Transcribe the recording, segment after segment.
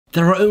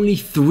There are only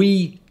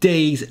 3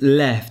 days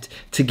left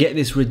to get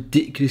this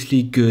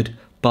ridiculously good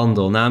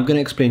bundle. Now I'm going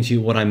to explain to you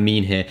what I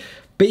mean here.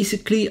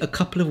 Basically, a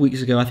couple of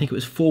weeks ago, I think it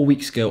was 4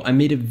 weeks ago, I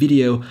made a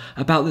video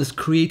about this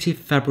Creative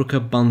Fabrica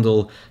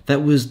bundle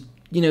that was,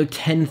 you know,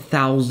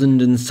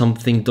 10,000 and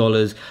something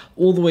dollars,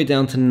 all the way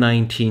down to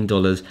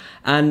 $19.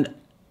 And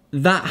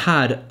that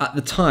had, at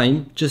the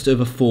time, just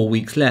over 4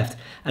 weeks left.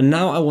 And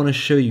now I want to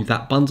show you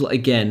that bundle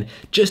again,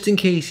 just in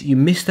case you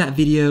missed that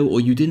video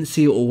or you didn't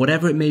see it or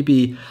whatever it may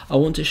be. I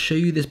want to show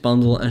you this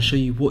bundle and show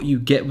you what you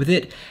get with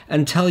it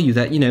and tell you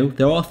that, you know,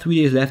 there are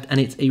 3 days left and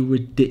it's a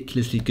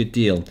ridiculously good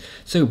deal.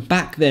 So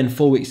back then,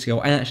 4 weeks ago,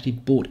 I actually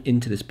bought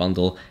into this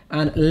bundle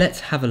and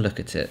let's have a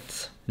look at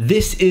it.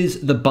 This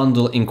is the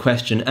bundle in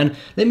question, and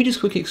let me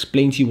just quickly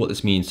explain to you what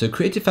this means. So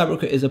Creative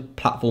Fabrica is a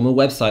platform, a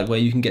website where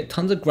you can get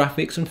tons of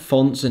graphics and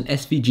fonts and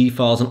SVG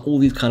files and all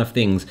these kind of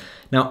things.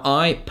 Now,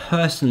 I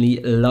personally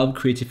love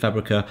Creative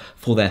Fabrica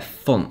for their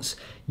fonts.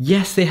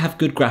 Yes, they have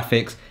good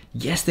graphics.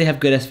 Yes, they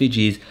have good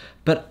SVGs,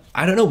 but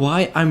I don't know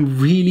why, I'm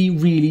really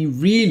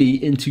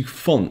into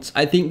fonts.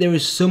 I think there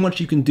is so much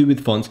you can do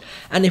with fonts.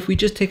 And if we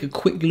just take a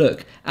quick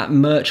look at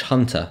Merch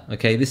Hunter,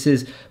 okay, this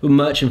is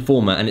Merch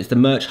Informer and it's the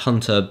Merch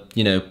Hunter,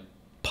 you know,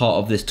 part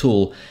of this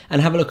tool,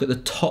 and have a look at the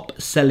top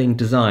selling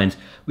designs,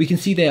 we can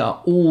see they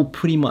are all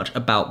pretty much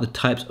about the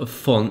types of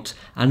font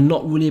and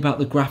not really about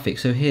the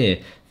graphics. So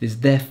here,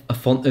 there's a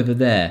font over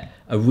there,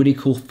 a really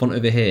cool font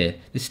over here.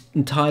 This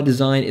entire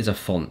design is a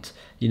font,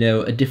 you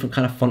know, a different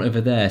kind of font over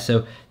there.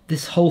 So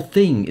this whole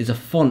thing is a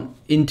font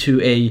into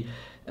a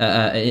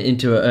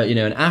you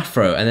know, an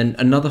afro, and then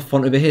another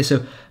font over here.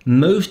 So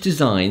most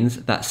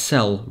designs that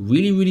sell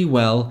really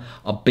well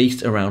are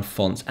based around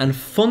fonts, and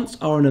fonts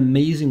are an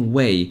amazing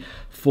way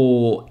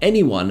for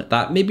anyone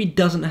that maybe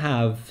doesn't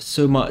have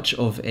so much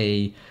of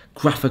a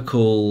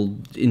graphical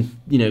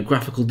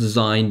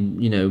design,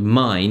 you know,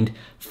 mind.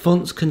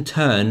 Fonts can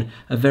turn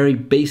a very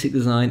basic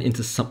design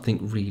into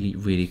something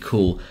really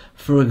cool.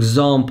 For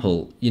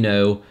example, you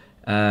know,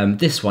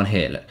 this one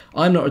here, look,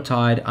 I'm not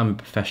retired, I'm a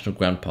professional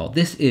grandpa.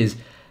 This is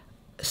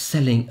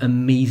selling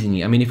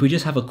amazingly. I mean, if we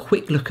just have a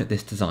quick look at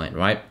this design,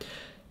 right?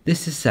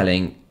 This is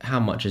selling, how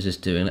much is this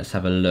doing? Let's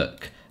have a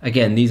look.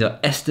 Again, these are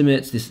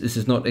estimates, this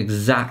is not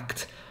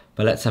exact,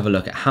 but let's have a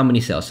look at how many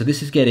sales. So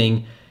this is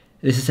selling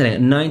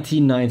at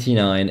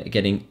 $19.99,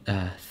 getting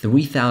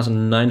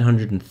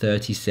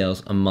 3,930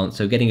 sales a month.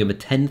 So getting over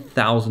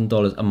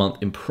 $10,000 a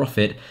month in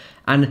profit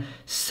and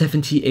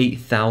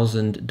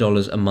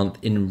 $78,000 a month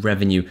in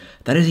revenue.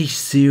 That is a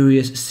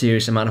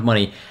serious amount of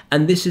money.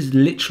 And this is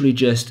literally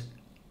just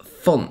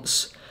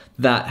fonts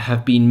that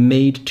have been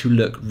made to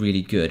look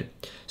really good.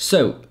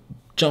 So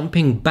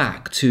jumping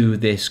back to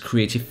this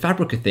Creative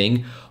Fabrica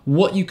thing,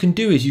 what you can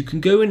do is you can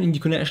go in and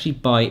you can actually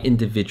buy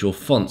individual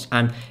fonts,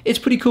 and it's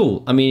pretty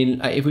cool. I mean,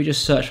 if we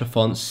just search for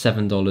fonts,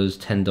 $7,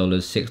 $10,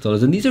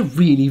 $6, and these are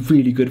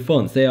really good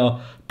fonts. They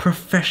are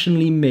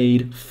professionally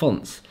made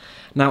fonts.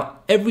 Now,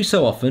 every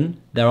so often,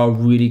 there are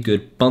really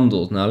good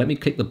bundles. Now, let me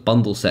click the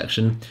bundle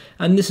section,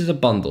 and this is a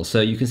bundle.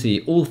 So you can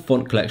see all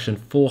font collection,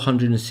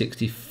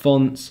 460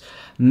 fonts,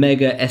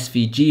 mega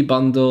SVG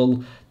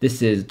bundle.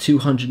 This is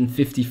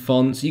 250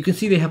 fonts. You can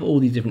see they have all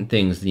these different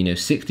things, you know,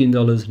 $16,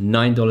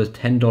 $9,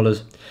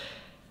 $10.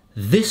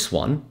 This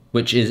one,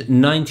 which is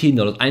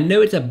 $19, I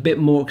know it's a bit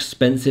more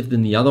expensive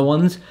than the other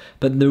ones,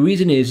 but the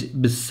reason is,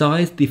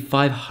 besides the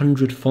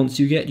 500 fonts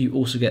you get, you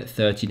also get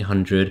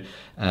 1,300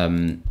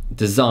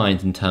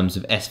 designs in terms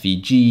of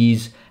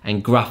SVGs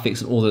and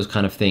graphics and all those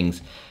kind of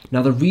things.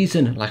 Now, the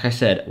reason, like I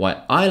said,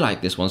 why I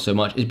like this one so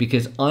much is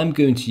because I'm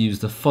going to use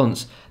the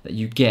fonts that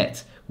you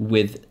get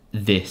with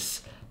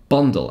this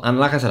bundle. And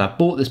like I said, I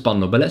bought this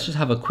bundle, but let's just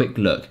have a quick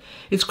look.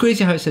 It's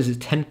crazy how it says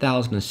it's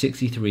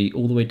 10,063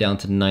 all the way down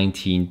to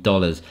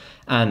 $19,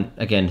 and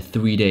again,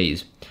 3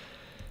 days.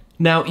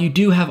 Now, you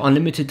do have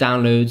unlimited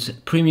downloads,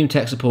 premium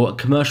tech support,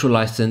 commercial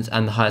license,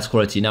 and the highest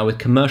quality. Now, with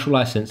commercial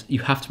license, you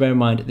have to bear in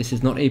mind this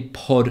is not a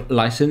pod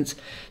license.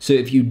 So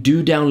if you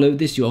do download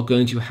this, you are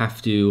going to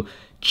have to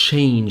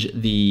change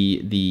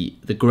the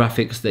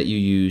graphics that you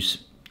use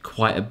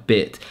quite a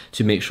bit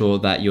to make sure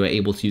that you are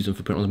able to use them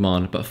for print on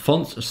demand, but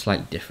fonts are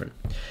slightly different.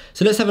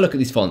 So let's have a look at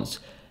these fonts.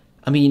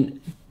 I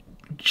mean,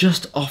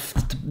 just off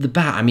the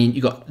bat, I mean,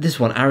 you got this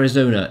one,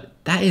 Arizona.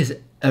 That is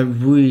a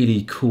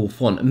really cool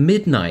font.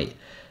 Midnight,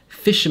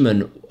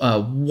 Fisherman,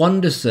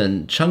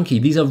 Wonderson, Chunky.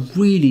 These are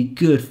really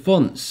good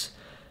fonts.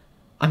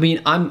 I mean,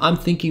 I'm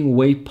thinking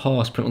way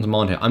past print on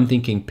demand here. I'm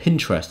thinking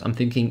Pinterest. I'm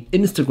thinking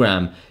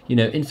Instagram. You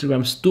know,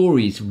 Instagram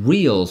stories,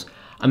 Reels.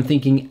 I'm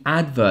thinking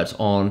adverts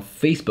on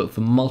Facebook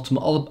for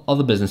multiple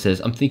other businesses.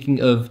 I'm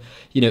thinking of,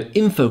 you know,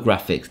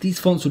 infographics. These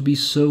fonts would be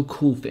so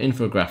cool for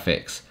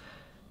infographics.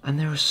 And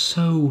there are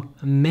so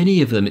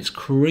many of them, it's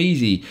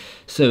crazy.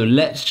 So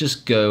let's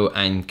just go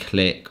and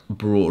click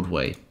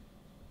Broadway.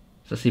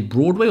 Does that say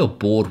Broadway or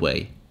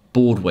Boardway?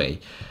 Broadway.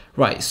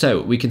 Right,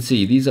 so we can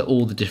see these are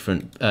all the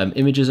different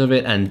images of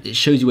it, and it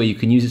shows you where you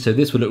can use it. So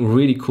this would look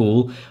really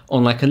cool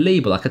on like a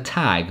label, like a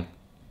tag.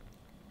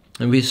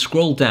 And we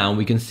scroll down,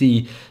 we can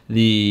see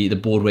the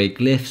Broadway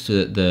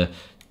glyphs,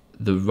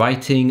 the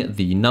writing,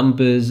 the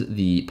numbers,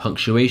 the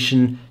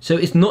punctuation. So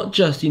it's not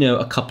just, you know,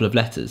 a couple of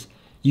letters.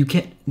 You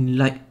get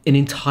like an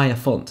entire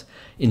font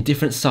in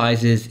different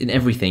sizes, in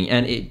everything,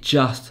 and it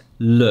just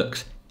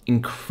looks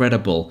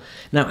incredible.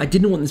 Now, I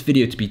didn't want this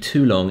video to be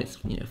too long. It's,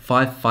 you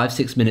know,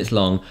 6 minutes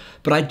long,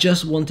 but I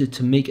just wanted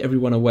to make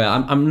everyone aware.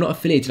 I'm not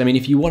affiliated. I mean,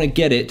 if you want to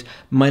get it,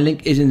 my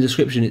link is in the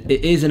description. It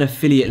is an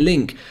affiliate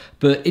link,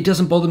 but it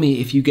doesn't bother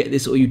me if you get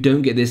this or you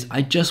don't get this.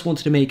 I just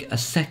wanted to make a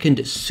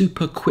second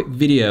super quick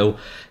video,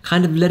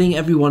 kind of letting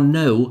everyone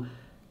know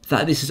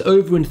that this is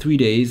over in 3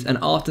 days, and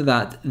after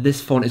that, this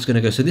font is going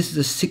to go. So this is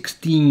a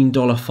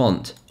 $16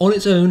 font on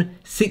its own,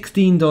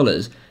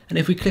 $16. And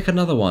if we click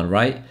another one,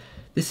 right?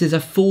 This is a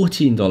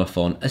 $14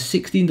 font, a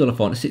 $16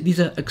 font. These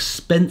are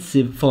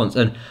expensive fonts,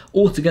 and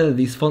altogether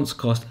these fonts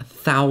cost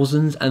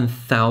thousands and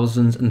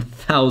thousands and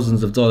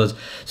thousands of dollars.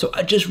 So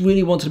I just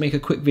really wanted to make a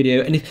quick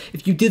video, and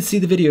if you did see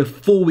the video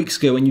 4 weeks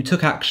ago and you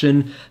took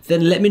action,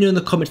 then let me know in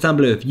the comments down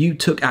below if you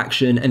took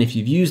action, and if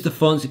you've used the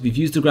fonts, if you've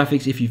used the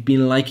graphics, if you've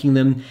been liking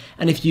them,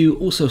 and if you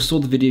also saw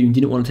the video and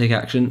didn't want to take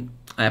action.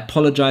 I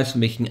apologize for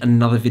making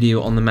another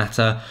video on the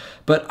matter,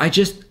 but I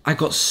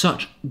got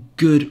such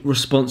good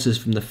responses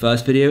from the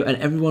first video, and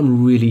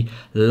everyone really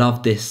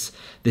loved this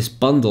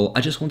bundle.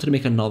 I just wanted to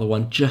make another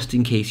one just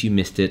in case you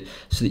missed it,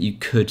 so that you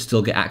could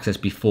still get access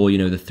before, you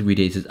know, the 3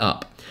 days is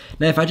up.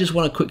 Now, if I just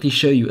want to quickly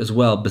show you as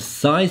well,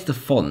 besides the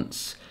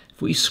fonts,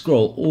 if we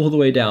scroll all the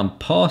way down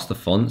past the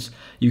fonts,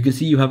 you can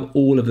see you have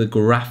all of the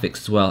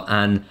graphics as well,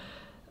 and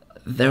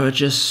there are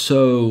just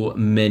so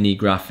many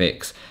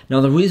graphics.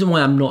 Now, the reason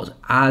why I'm not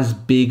as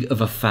big of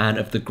a fan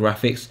of the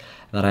graphics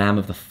that I am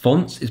of the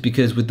fonts is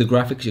because with the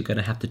graphics, you're going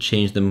to have to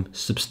change them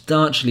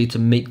substantially to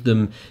make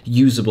them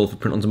usable for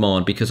print on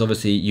demand, because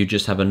obviously you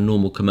just have a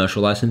normal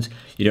commercial license.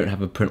 You don't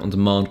have a print on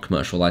demand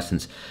commercial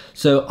license.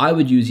 So I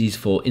would use these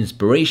for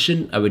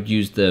inspiration. I would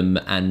use them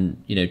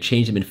and, you know,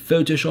 change them in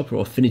Photoshop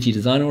or Affinity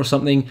Designer or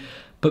something.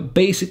 But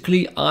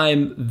basically,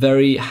 I'm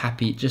very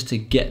happy just to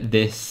get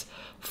this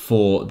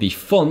for the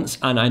fonts,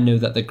 and I know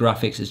that the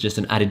graphics is just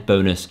an added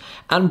bonus.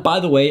 And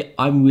by the way,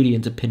 I'm really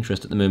into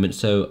Pinterest at the moment,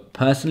 so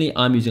personally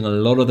I'm using a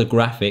lot of the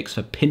graphics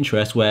for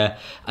Pinterest, where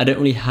I don't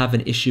really have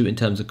an issue in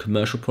terms of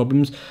commercial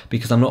problems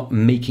because I'm not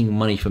making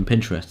money from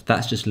Pinterest.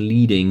 That's just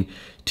leading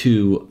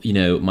to, you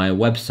know, my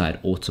website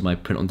or to my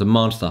print on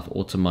demand stuff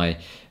or to my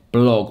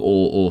blog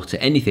or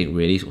to anything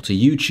really, or to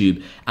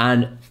YouTube.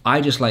 And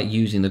I just like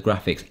using the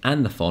graphics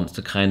and the fonts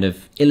to kind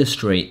of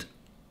illustrate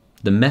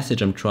the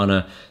message I'm trying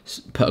to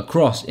put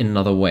across in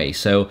another way.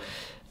 So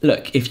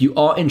look, if you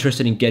are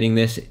interested in getting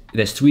this,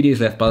 there's 3 days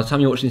left. By the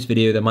time you're watching this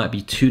video, there might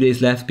be 2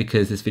 days left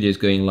because this video is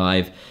going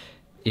live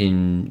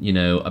in, you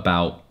know,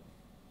 about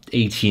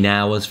 18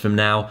 hours from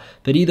now.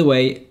 But either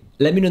way,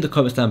 let me know in the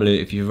comments down below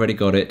if you've already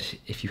got it,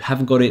 if you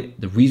haven't got it,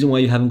 the reason why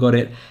you haven't got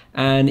it.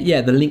 And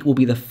yeah, the link will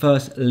be the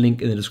first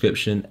link in the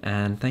description.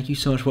 And thank you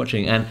so much for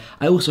watching. And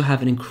I also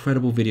have an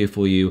incredible video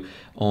for you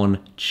on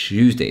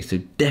Tuesday, so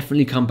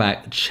definitely come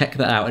back, check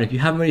that out. And if you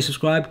haven't already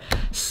subscribed,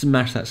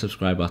 smash that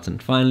subscribe button.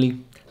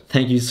 Finally,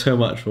 thank you so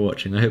much for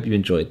watching. I hope you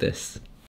enjoyed this.